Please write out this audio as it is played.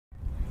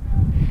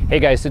Hey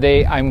guys,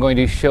 today I'm going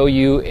to show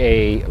you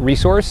a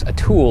resource, a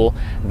tool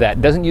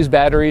that doesn't use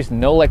batteries,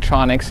 no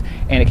electronics,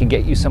 and it can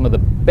get you some of the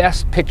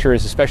best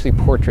pictures, especially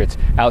portraits,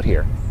 out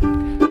here.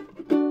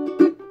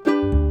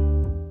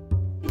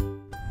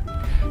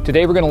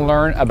 Today we're going to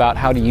learn about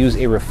how to use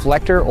a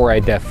reflector or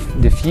a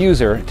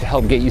diffuser to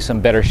help get you some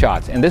better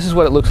shots. And this is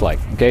what it looks like.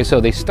 Okay, so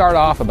they start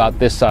off about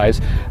this size.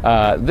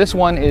 This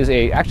one is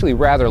actually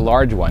rather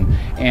large one.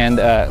 And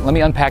let me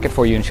unpack it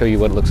for you and show you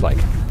what it looks like.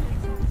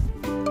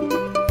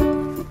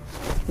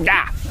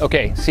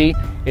 Okay, see,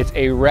 it's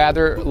a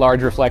rather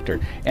large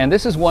reflector, and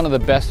this is one of the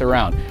best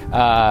around.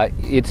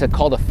 It's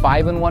called a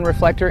 5-in-1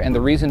 reflector, and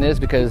the reason is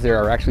because there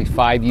are actually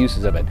 5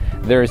 uses of it.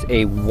 There's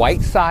a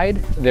white side,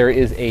 there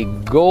is a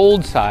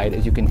gold side,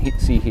 as you can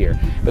see here,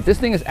 but this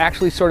thing is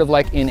actually sort of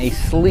like in a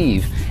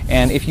sleeve,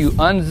 and if you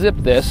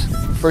unzip this,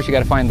 first you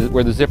got to find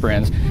where the zipper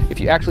ends.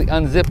 If you actually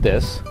unzip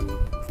this,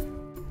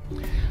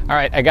 all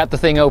right, I got the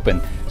thing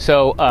open.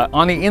 So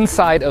on the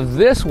inside of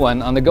this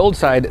one, on the gold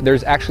side,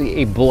 there's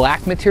actually a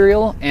black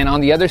material, and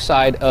on the other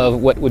side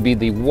of what would be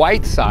the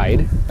white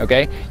side,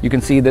 okay, you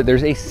can see that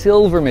there's a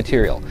silver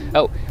material.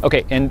 Oh,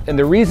 okay, and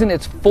the reason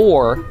it's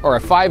 4 or a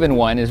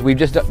 5-in-1 is we've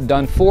just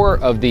done 4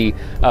 of the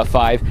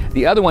 5.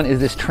 The other one is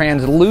this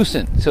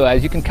translucent. So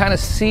as you can kind of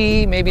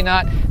see, maybe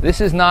not,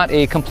 this is not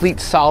a complete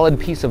solid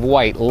piece of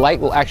white. Light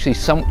will actually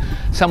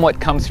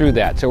somewhat come through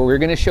that. So we're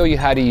going to show you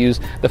how to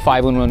use the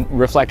 5-in-1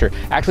 reflector.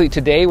 Actually,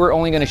 today we're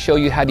only going to show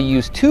you how to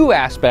use 2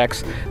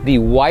 aspects, the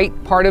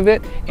white part of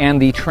it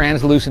and the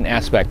translucent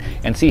aspect,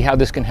 and see how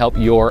this can help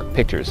your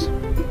pictures.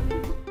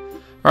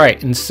 All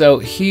right, and so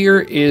here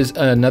is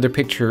another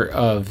picture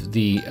of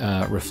the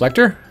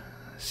reflector.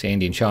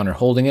 Sandy and Sean are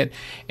holding it,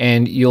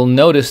 and you'll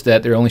notice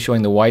that they're only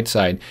showing the white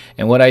side.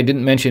 And what I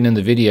didn't mention in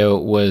the video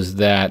was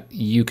that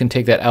you can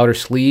take that outer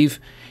sleeve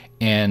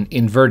and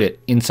invert it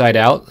inside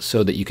out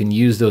so that you can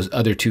use those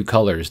other 2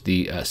 colors,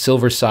 the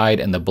silver side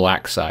and the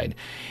black side.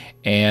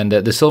 And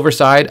the silver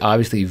side,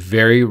 obviously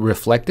very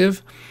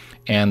reflective,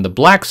 and the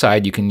black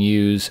side you can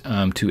use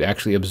to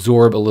actually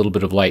absorb a little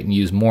bit of light and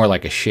use more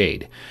like a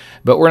shade.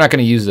 But we're not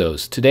going to use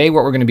those. Today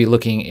what we're going to be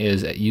looking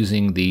is at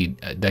using the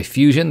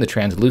diffusion, the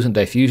translucent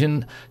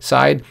diffusion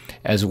side,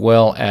 as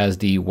well as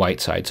the white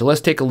side. So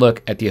let's take a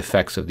look at the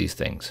effects of these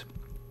things.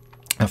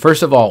 Now,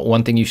 first of all,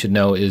 one thing you should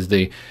know is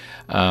the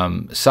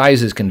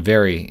sizes can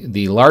vary.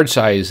 The large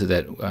size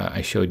that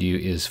I showed you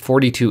is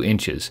 42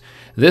 inches.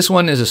 This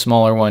one is a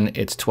smaller one,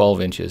 it's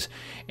 12 inches.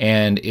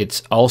 And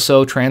it's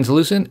also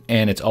translucent,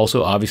 and it's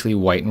also obviously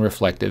white and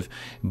reflective,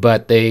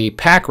 but they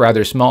pack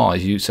rather small.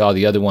 As you saw,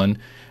 the other one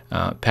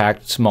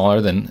packed smaller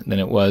than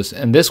it was,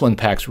 and this one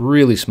packs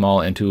really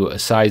small into a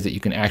size that you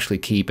can actually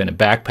keep in a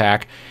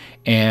backpack.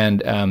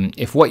 And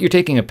if what you're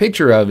taking a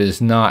picture of is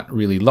not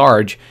really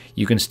large,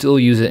 you can still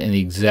use it in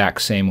the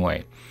exact same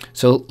way.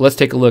 So let's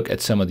take a look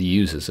at some of the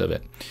uses of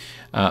it.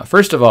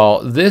 First of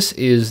all, this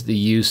is the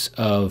use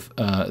of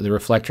the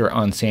reflector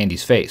on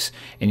Sandy's face.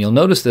 And you'll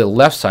notice the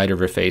left side of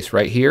her face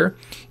right here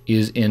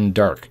is in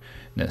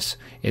darkness.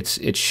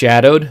 It's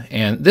shadowed,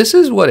 and this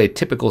is what a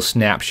typical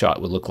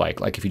snapshot would look like.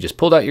 Like if you just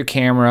pulled out your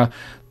camera,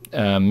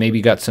 maybe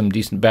got some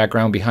decent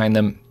background behind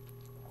them,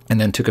 and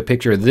then took a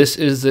picture. This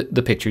is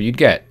the picture you'd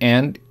get,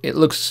 and it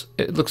looks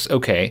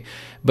okay.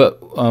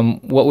 But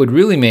what would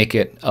really make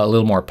it a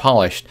little more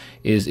polished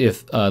is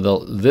if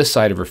this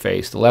side of her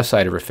face, the left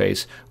side of her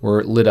face,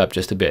 were lit up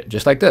just a bit,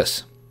 just like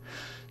this.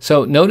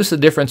 So notice the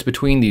difference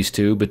between these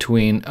two,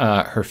 between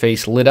her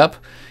face lit up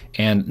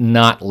and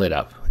not lit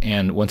up.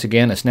 And once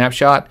again, a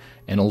snapshot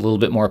and a little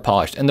bit more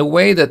polished. And the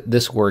way that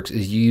this works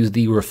is you use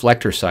the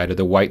reflector side, or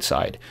the white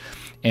side.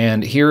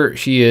 And here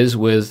she is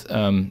with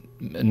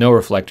no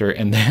reflector,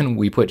 and then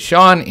we put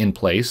Sean in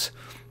place.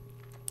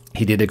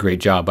 He did a great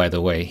job, by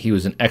the way. He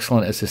was an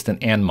excellent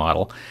assistant and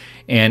model.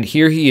 And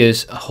here he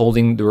is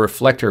holding the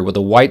reflector with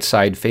the white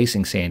side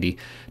facing Sandy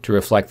to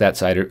reflect that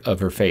side of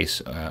her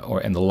face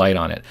and the light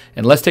on it.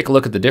 And let's take a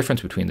look at the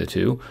difference between the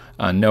two.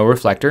 No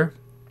reflector,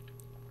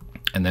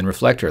 and then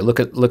reflector. Look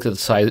at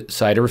the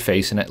side of her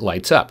face, and it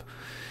lights up.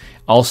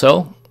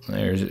 Also,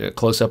 there's a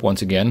close-up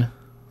once again,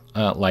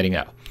 lighting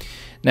up.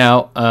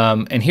 Now,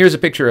 and here's a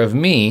picture of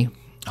me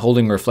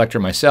holding a reflector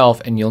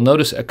myself, and you'll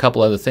notice a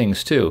couple other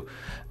things too.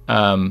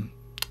 The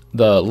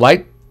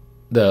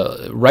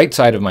right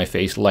side of my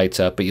face lights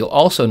up, but you'll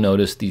also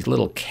notice these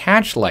little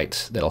catch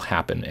lights that'll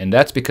happen, and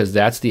that's because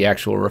that's the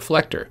actual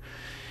reflector.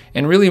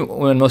 And really,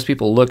 when most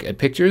people look at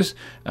pictures,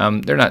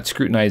 they're not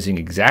scrutinizing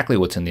exactly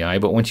what's in the eye,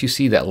 but once you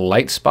see that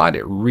light spot,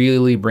 it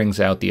really brings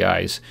out the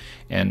eyes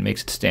and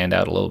makes it stand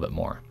out a little bit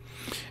more.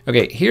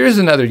 Okay, here's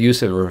another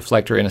use of a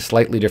reflector in a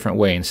slightly different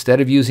way.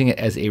 Instead of using it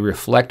as a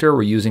reflector,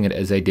 we're using it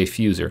as a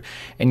diffuser.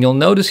 And you'll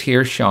notice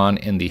here Sean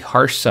in the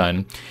harsh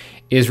sun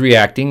is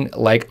reacting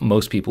like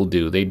most people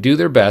do. They do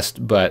their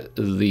best, but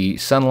the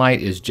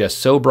sunlight is just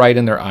so bright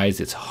in their eyes,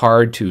 it's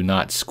hard to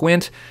not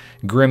squint,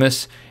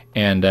 grimace,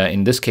 and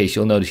in this case,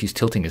 you'll notice he's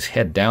tilting his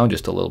head down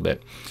just a little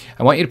bit.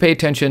 I want you to pay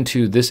attention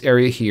to this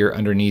area here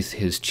underneath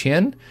his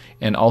chin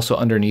and also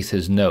underneath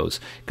his nose,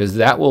 because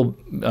that will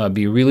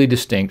be really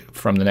distinct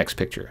from the next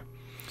picture.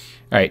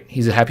 All right,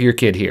 he's a happier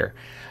kid here.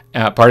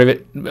 Part of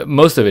it,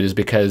 most of it, is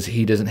because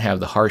he doesn't have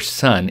the harsh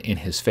sun in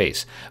his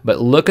face. But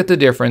look at the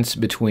difference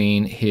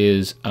between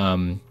his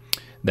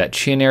that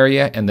chin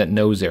area and that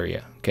nose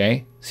area.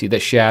 Okay, see the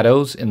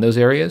shadows in those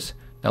areas?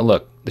 Now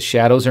look, the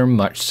shadows are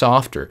much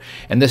softer,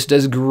 and this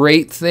does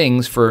great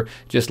things for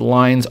just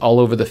lines all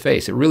over the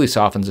face. It really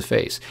softens the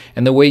face.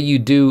 And the way you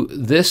do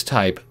this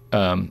type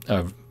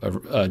of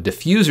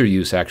diffuser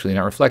use, actually,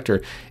 not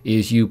reflector,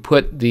 is you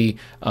put the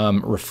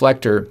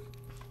reflector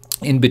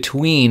in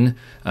between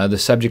the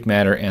subject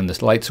matter and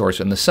this light source,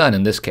 and the sun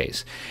in this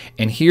case.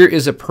 And here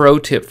is a pro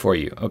tip for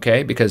you,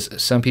 okay? Because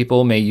some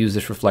people may use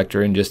this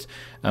reflector and just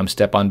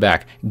step on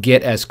back.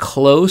 Get as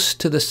close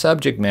to the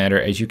subject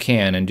matter as you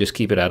can and just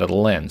keep it out of the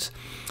lens.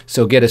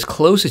 So get as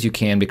close as you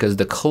can, because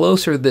the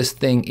closer this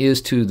thing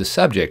is to the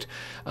subject,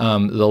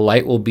 the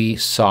light will be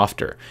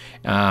softer.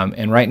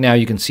 And right now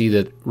you can see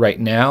that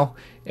right now,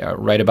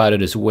 right about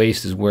at his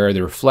waist is where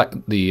the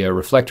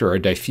reflector or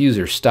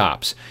diffuser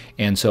stops.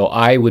 And so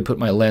I would put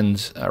my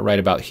lens right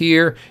about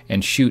here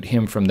and shoot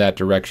him from that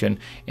direction.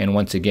 And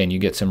once again, you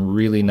get some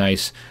really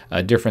nice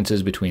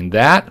differences between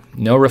that,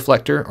 no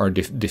reflector or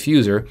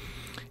diffuser,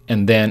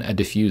 and then a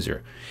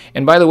diffuser.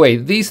 And by the way,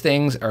 these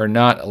things are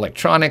not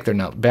electronic, they're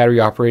not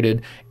battery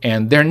operated,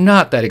 and they're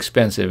not that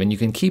expensive. And you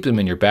can keep them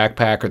in your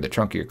backpack or the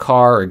trunk of your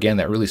car, or again,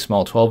 that really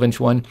small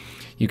 12-inch one,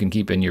 you can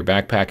keep in your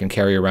backpack and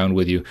carry around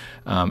with you.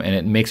 And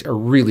it makes a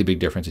really big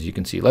difference, as you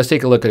can see. Let's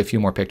take a look at a few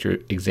more picture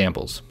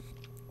examples.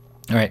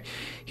 All right,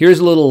 here's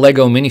a little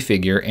Lego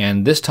minifigure,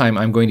 and this time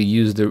I'm going to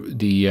use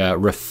the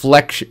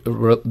reflection,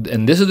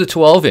 and this is the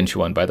 12-inch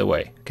one, by the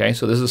way. Okay,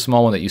 so this is a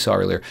small one that you saw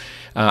earlier.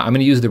 I'm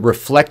going to use the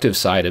reflective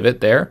side of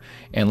it there,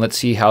 and let's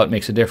see how it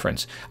makes a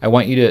difference. I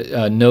want you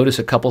to notice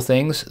a couple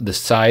things: the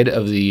side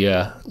of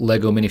the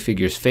Lego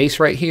minifigure's face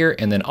right here,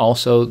 and then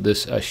also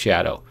this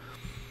shadow.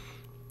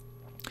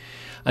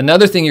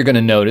 Another thing you're going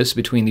to notice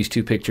between these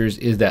two pictures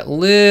is that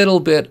little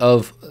bit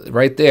of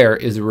right there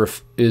is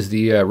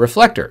the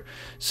reflector.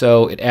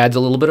 So it adds a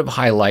little bit of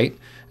highlight.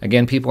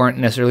 Again, people aren't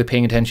necessarily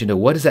paying attention to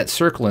what is that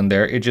circle in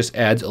there. It just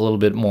adds a little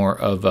bit more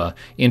of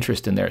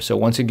interest in there. So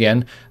once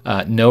again,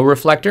 no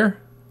reflector.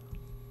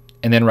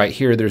 And then right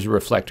here, there's a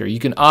reflector. You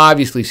can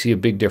obviously see a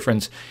big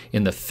difference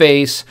in the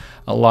face.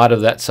 A lot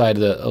of that side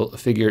of the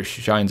figure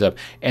shines up.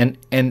 And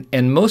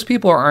most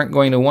people aren't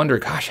going to wonder,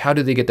 gosh, how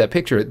did they get that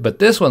picture? But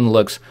this one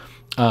looks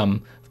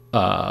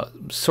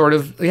sort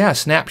of, yeah,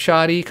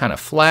 snapshotty, kind of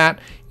flat.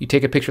 You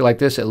take a picture like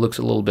this, it looks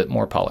a little bit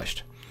more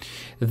polished.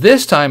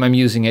 This time I'm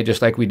using it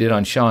just like we did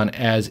on Sean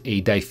as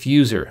a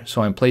diffuser.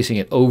 So I'm placing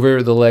it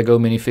over the Lego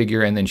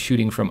minifigure and then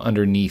shooting from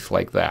underneath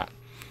like that.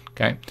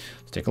 Okay,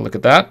 let's take a look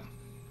at that.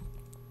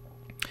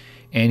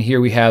 And here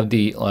we have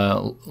the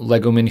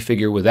Lego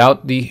minifigure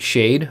without the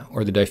shade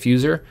or the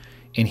diffuser.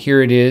 And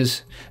here it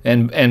is.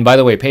 And by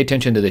the way, pay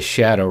attention to the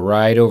shadow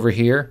right over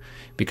here,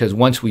 because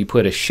once we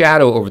put a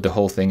shadow over the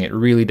whole thing, it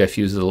really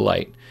diffuses the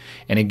light.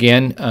 And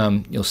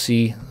again, you'll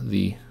see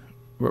the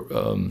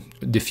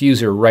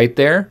diffuser right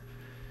there.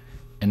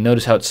 And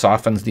notice how it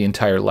softens the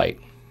entire light.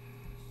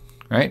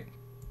 Right?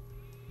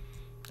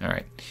 All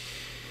right.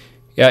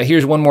 Yeah,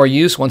 here's one more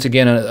use, once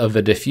again, of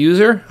a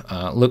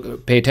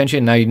diffuser. Pay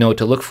attention, now you know what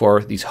to look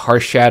for. These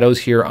harsh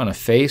shadows here on a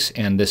face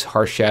and this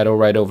harsh shadow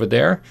right over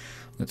there.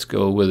 Let's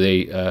go with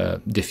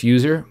a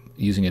diffuser,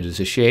 using it as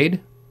a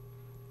shade.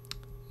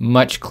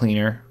 Much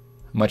cleaner,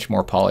 much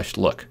more polished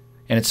look.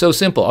 And it's so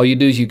simple. All you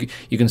do is you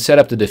can set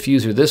up the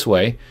diffuser this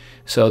way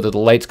so that the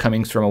light's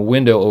coming from a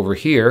window over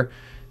here,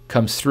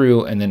 comes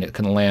through, and then it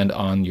can land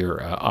on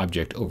your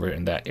object over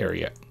in that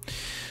area.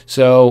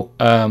 So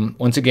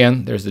once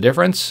again, there's the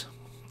difference.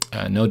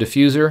 No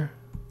diffuser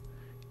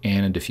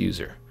and a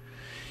diffuser.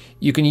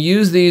 You can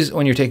use these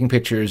when you're taking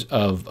pictures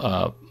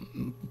of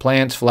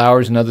plants,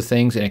 flowers, and other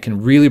things, and it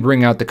can really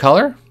bring out the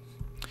color.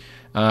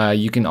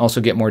 You can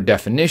also get more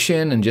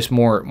definition and just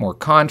more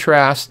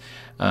contrast,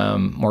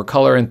 more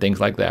color and things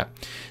like that.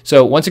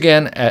 So once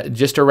again,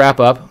 just to wrap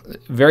up,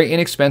 very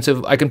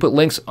inexpensive. I can put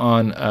links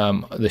on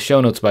the show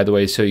notes, by the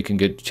way, so you can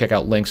check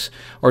out links,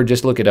 or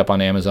just look it up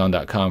on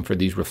Amazon.com for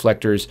these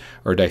reflectors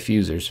or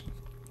diffusers.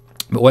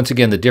 But once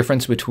again, the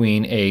difference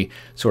between a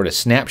sort of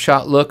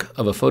snapshot look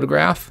of a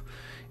photograph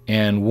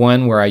and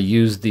one where I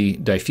use the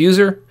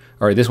diffuser,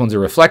 or this one's a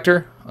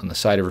reflector on the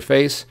side of her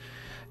face,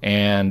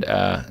 and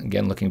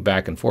again, looking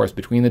back and forth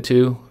between the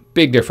two,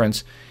 big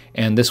difference.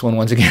 And this one,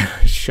 once again,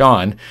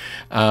 Sean,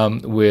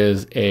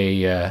 with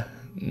a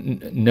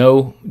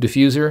no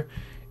diffuser,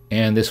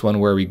 and this one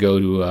where we go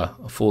to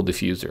a full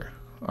diffuser.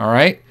 All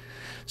right?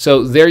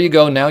 So there you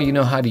go. Now you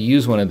know how to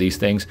use one of these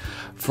things.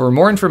 For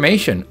more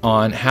information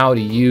on how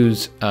to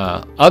use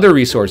other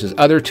resources,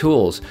 other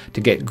tools to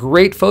get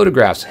great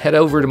photographs, head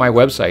over to my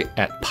website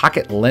at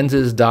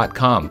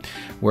pocketlenses.com,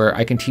 where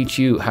I can teach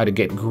you how to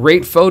get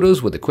great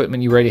photos with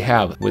equipment you already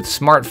have, with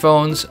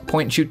smartphones,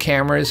 point-and-shoot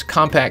cameras,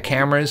 compact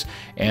cameras,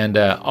 and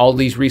all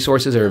these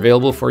resources are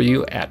available for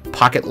you at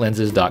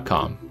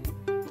pocketlenses.com.